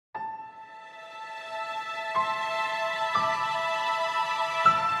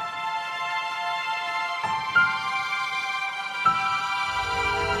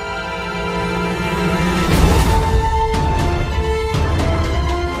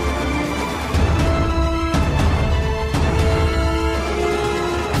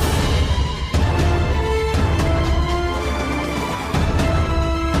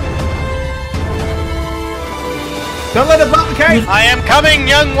Don't let it block the cave! I am coming,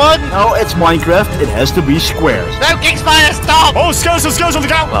 young one! No, it's Minecraft. It has to be squares. No, Kingsfire, stop! Oh, skeleton on the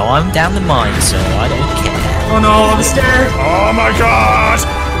ground! Well, I'm down the mine, so I don't care. Oh no, I'm scared! Oh my god!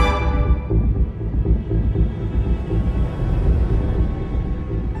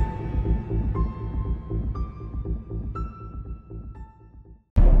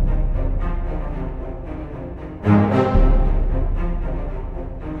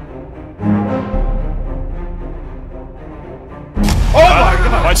 Oh my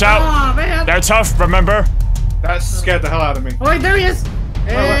god! Watch out! Oh, man. They're tough, remember? That scared the hell out of me. Oh, wait, there he is.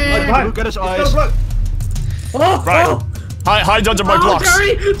 Hey. Behind. Look at his He's got eyes. a block. Oh, Right. oh. Hide under my blocks.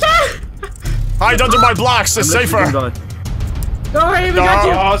 Jerry. Hide under my blocks, it's safer. Don't worry, we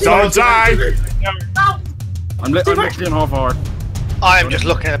got you. Don't die! No. I'm literally in half heart. I am just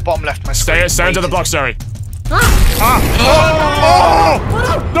looking at the bottom left of my screen. Stay under the blocks, Jerry. Ah. Oh!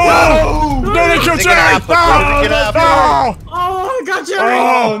 No! No, they killed What's Jerry! gonna happen? No! Oh, I got Jerry.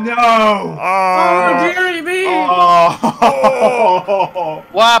 Oh no! Oh, Jerry, me. Oh!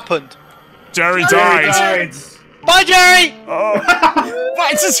 What happened? Jerry Jerry died. died. Bye, Jerry! What?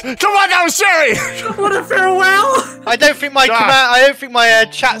 Come on now, Jerry! What a farewell. I don't think my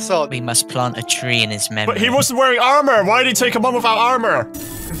chat's on. We must plant a tree in his memory. But he wasn't wearing armor. Why did he take him on without armor? Wow, I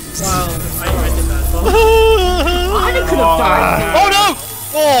did that. I could have died. Oh no!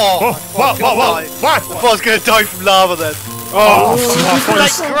 Oh! What? I thought I was gonna die from lava then.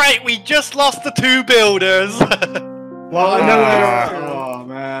 Like, great, we just lost the 2 builders. Well, I know where. Oh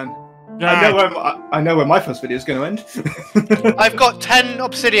man. I know where my first video is going to end. I've got 10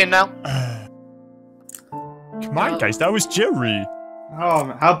 obsidian now. Come on, guys, that was Jerry. Oh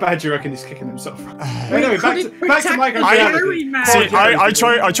man, how bad do you reckon he's kicking himself? Anyway, back to Minecraft. See, I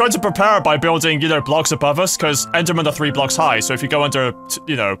tried to prepare by building, blocks above us, because Endermen are 3 blocks high, so if you go under,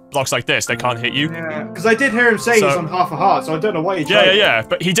 blocks like this, they can't hit you. Yeah, because I did hear him say he's on half a heart, so I don't know why he tried. Yeah,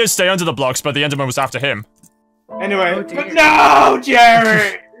 but he did stay under the blocks, but the Enderman was after him. Anyway, but no,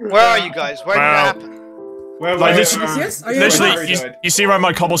 Jerry! Where are you guys? Where did it happen? Like, literally, you see where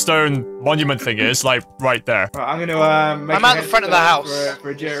my cobblestone monument thing is? Like, right there. Right, I'm gonna, make I'm at the front of the house.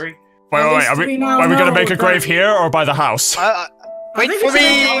 For Jerry. Wait, are we gonna make a grave here or by the house? Wait for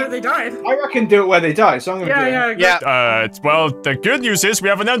me! Where they died. I reckon do it where they die, so I'm gonna do it. Yeah. Well, the good news is we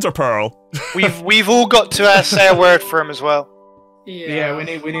have an ender pearl. We've all got to say a word for him as well. Yeah, we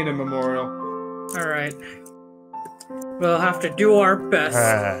need a memorial. Alright. We'll have to do our best.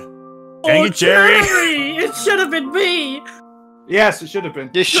 Dang it, Jerry! It should have been me! Yes, it should have been.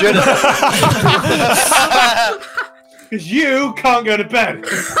 You should have. Because you can't go to bed.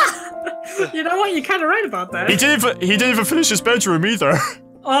 You know what? You're kind of right about that. He didn't even finish his bedroom either.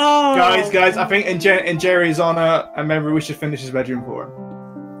 Oh! Guys, I think in Jerry's honor, maybe we should finish his bedroom for him.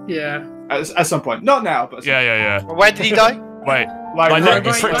 Yeah. At some point. Not now, but... Yeah. Where did he die? Wait. Where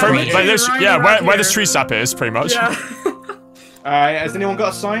this tree sap is, pretty much. Yeah. Has anyone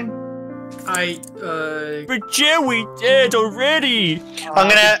got a sign? But Jerry dead already! I'm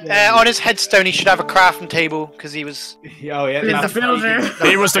gonna, on his headstone he should have a crafting table, because he was... Oh yeah, He's the builder.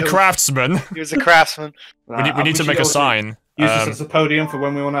 He was the craftsman. He was the craftsman. We need to make a sign. Use this as a podium for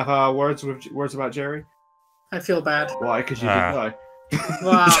when we want to have our words about Jerry. I feel bad. Why? Because you did die.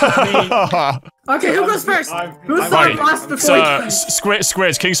 Wow, me. Okay, who goes first? Who's the last before you go? Squids,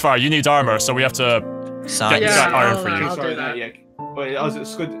 Kingsfire, you need armor, so we have to Sign. get iron for you. I'll do that. Wait,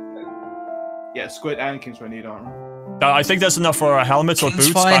 Squid. Yeah, Squid and Kingsfire need armor. I think there's enough for a helmet or boots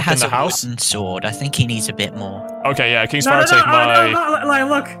Kingsfire back in has the a house. wooden sword. I think he needs a bit more. Okay, yeah, Kingsfire take my... No,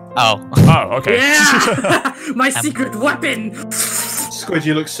 look. Oh. Oh, okay. Yeah! My secret weapon! Squid,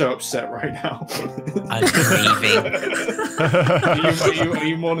 you look so upset right now. I'm grieving. Are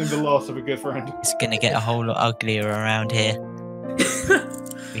you mourning the loss of a good friend? It's gonna get a whole lot uglier around here.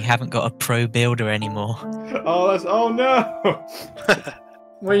 We haven't got a pro builder anymore. Oh no!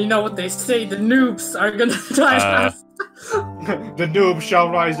 Well, you know what they say, the noobs are gonna die fast. The noob shall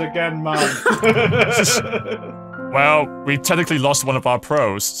rise again, man. Well, we technically lost one of our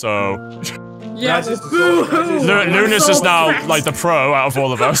pros, so... Yeah, Lunas is now, like, the pro out of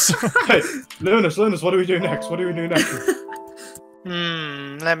all of us. Hey, Lunas, what do we do next? Let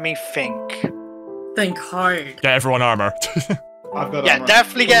me think. Think hard. Get everyone armor. I've got armor.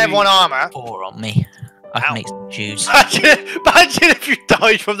 Definitely get everyone armor. 4 on me. I can make some juice. Imagine if you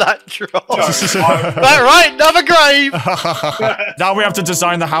died from that drop. Right, another grave. Now we have to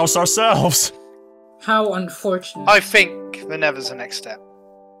design the house ourselves. How unfortunate. I think the Nether's the next step.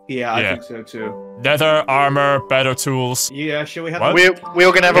 Yeah, I think so too. Nether, armor, better tools. Yeah, shall we have What? We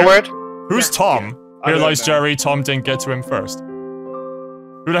all gonna have a word? Who's Tom? I don't Realize know. Jerry, Tom didn't get to him first.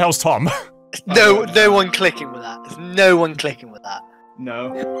 Who the hell's Tom? No one clicking with that. There's no one clicking with that.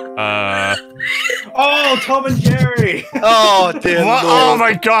 No. Oh, Tom and Jerry. Oh dear What? Lord. Oh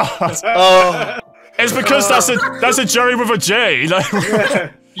my god! Oh. It's because that's a Jerry with a J. Like,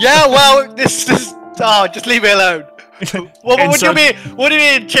 Yeah, well, this is. Oh, just leave me alone. What do you mean? What do you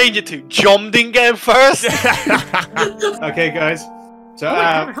mean? Change it to Jom didn't get him first. Okay, guys. So,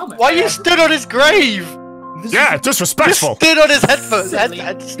 Why you stood on his grave? yeah, disrespectful. You stood on his headphones.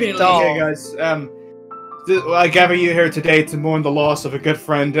 Okay, guys. I gather you here today to mourn the loss of a good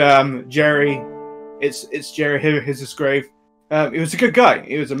friend, Jerry. It's Jerry. His grave. He was a good guy.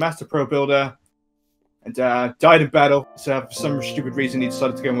 He was a master pro builder, and died in battle. So for some stupid reason, he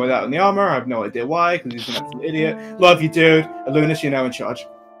decided to go without the armor. I have no idea why, because he's an absolute idiot. Love you, dude. Lunas, you're now in charge.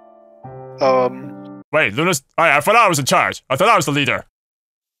 Wait, Lunas. I thought I was in charge. I thought I was the leader.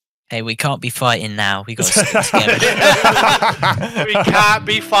 Hey, we can't be fighting now. We got to stick together. We can't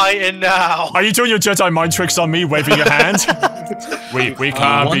be fighting now. Are you doing your Jedi mind tricks on me, waving your hand? we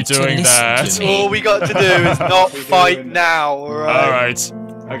can't be doing that. All we got to do is not fight now. All right.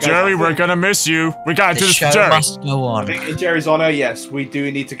 Okay, Jerry, we're gonna miss you. We gotta do this for Jerry. Must go on. I think in Jerry's honor, yes, we do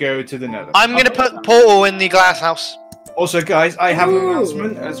need to go to the Nether. I'm gonna put the portal in the glass house. Also, guys, I have an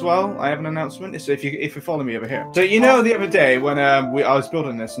announcement as well. I have an announcement. So if you follow me over here. So you know the other day when I was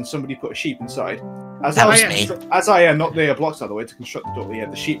building this and somebody put a sheep inside. As I am not the blocks out of the way to construct the door,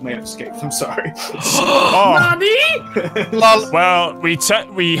 the sheep may have escaped. I'm sorry. Nani? Well, we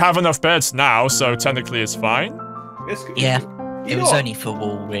have enough beds now, so technically it's fine. Yeah. It was only for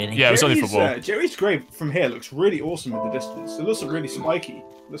wall, really. Yeah, it was only for wall. Jerry's grave from here looks really awesome in the distance. It looks really spiky.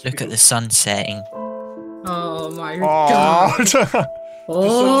 Look at the sun setting. Oh my god.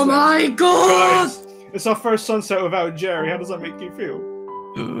 Oh my god. Guys, it's our first sunset without Jerry. How does that make you feel?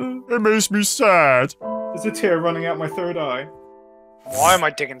 It makes me sad. There's a tear running out my third eye. Why am I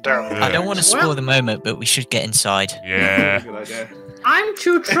digging dirt? I don't want to spoil the moment, but we should get inside. Yeah. Good idea. I'm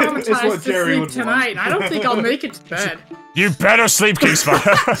too traumatized to Jerry sleep would tonight. I don't think I'll make it to bed. You better sleep,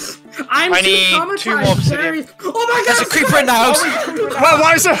 Kingsfire. I need too 2 more obsidian. Oh my god! There's a creeper in the house!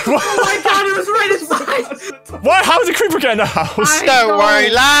 Why is it? Oh my god, it was right inside! Why? How did the creeper get in the house? Don't worry,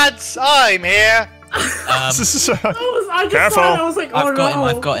 lads. I'm here. I just Careful. saw it, I was like, oh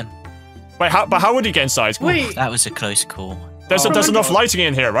I've got him. Wait, but how would he get inside? Wait. That was a close call. There's enough lighting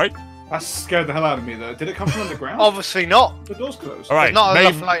in here, right? That scared the hell out of me, though. Did it come from underground? Obviously not. The door's closed. All right, not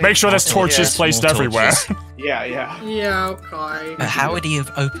enough lighting. make sure there's torches placed Small everywhere. torches. Yeah. Yeah, okay. But how would he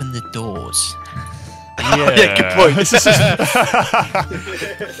have opened the doors? Yeah, good point.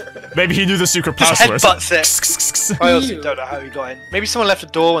 Maybe he knew the secret Just password. headbutts it. I also don't know how he got in. Maybe someone left the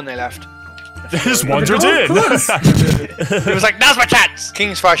door when they left. They just wandered in. It was like, now's my chance!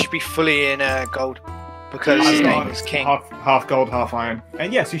 Kingsfire should be fully in gold. Because his name is King. Half gold, half iron.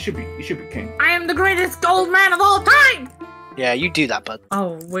 And yes, he should be king. I am the greatest gold man of all time! Yeah, you do that, bud.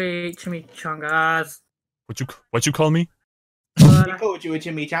 Oh, wait, chimichangas. What'd you call me? He called you a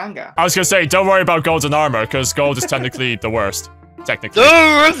chimichanga. I was gonna say, don't worry about gold and armor, because gold is technically the worst. Technically.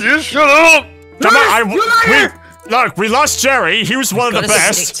 No, you shut up! Come on, look, we lost Jerry. He was one of the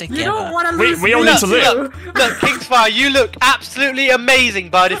best. You don't want to lose We all need to live. Look, Kingsfire, you look absolutely amazing,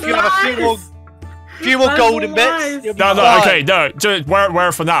 bud. If you have a few more golden bits, you'll be fine. Okay, no, just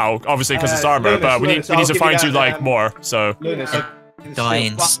wear for now, obviously, because it's armor, but we need to find you, like, more, so... Die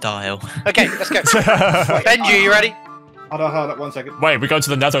in style. Okay, let's go. Benji, you ready? Hold on, 1 second. Wait, we go to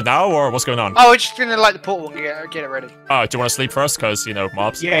the Nether now, or what's going on? Oh, we're just gonna light the portal and get it ready. Oh, do you want to sleep first? Because, you know,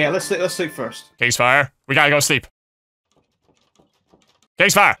 mobs. Yeah, let's sleep first. Kingsfire, we gotta go sleep.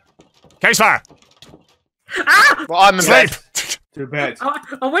 Kingsfire! Kingsfire! Ah! Well, I'm in bed. To bed.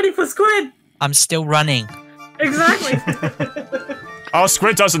 I'm waiting for Squid! I'm still running. Exactly. Oh,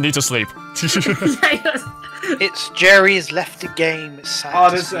 Squid doesn't need to sleep. It's Jerry's left the game. It's sad. Oh,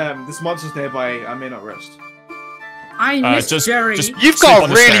 there's monsters nearby. I may not rest. I miss Jerry. You've got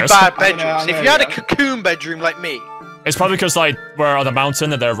a really bad bedrooms. If you had a cocoon bedroom like me. It's probably because, like, we're on a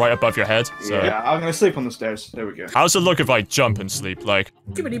mountain and they're right above your head. So. Yeah, I'm gonna sleep on the stairs. There we go. How's it look if I jump and sleep? Like.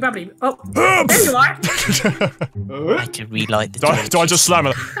 Gibbity babbity. Oh, there you are. I had to relight the torch. Do I just slam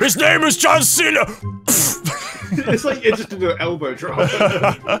it? His name is John Cena! It's like you just did an elbow drop.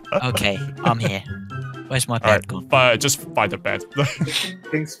 Okay, I'm here. Where's my bed gone? Just find a bed.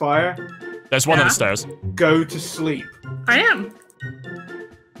 Kingsfire. There's one on the stairs. Go to sleep. I am.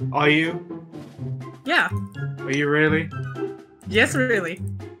 Are you? Yeah. Are you really? Yes, really.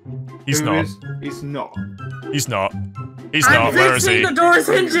 He's not. He's not. He's not. He's not. Where is he? The door's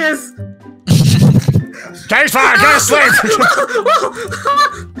hinges. Kingsfire, go to sleep!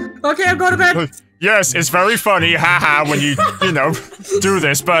 Okay, I'm going to bed. Yes, it's very funny, haha, when you know, do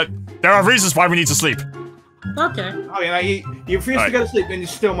this, but There are reasons why we need to sleep. Okay. Oh yeah, you refuse to go to sleep, then you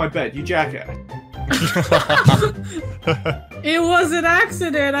steal my bed. You jackass. It was an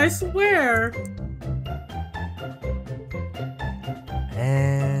accident, I swear.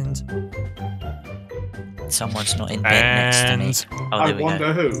 And someone's not in bed next to me. Oh, there we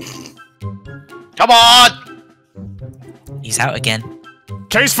wonder go. who. Come on! He's out again.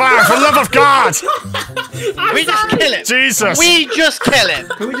 Case fire, for the love of God! We just kill him. Jesus! We just kill him.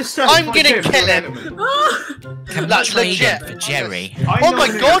 Can we just I'm gonna kill him. Can we That's trade legit. him for Jerry? Oh my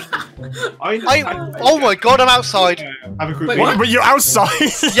god! Oh my god, I'm outside. Have a group What? Were you outside?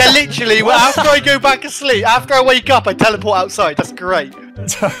 Yeah, literally. Well, after I go back to sleep, after I wake up, I teleport outside. That's great.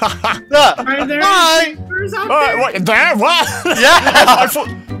 Look. Are there Hi. creepers out there? What? There? What? Yeah.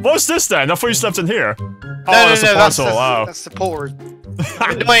 What's this then? I thought you slept in here. No, that's the portal. that's the portal.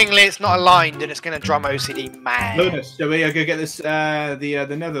 Annoyingly, it's not aligned, and it's gonna drum OCD mad. Lunas, so we go get this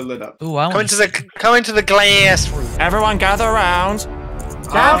the nether lit up. Ooh, Come into the glass room. Everyone gather around.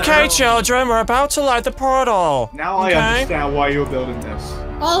 Okay, children, we're about to light the portal. Now I understand why you're building this.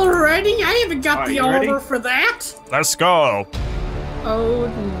 Already? I haven't got the you ready? order for that. Let's go. Oh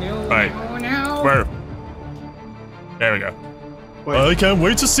no! Right. No! Where? There we go. Wait. I can't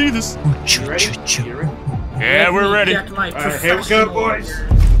wait to see this. You ready? You ready? Yeah, we're ready. Get my Alright, here we go, professional boys.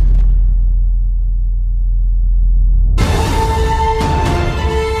 order.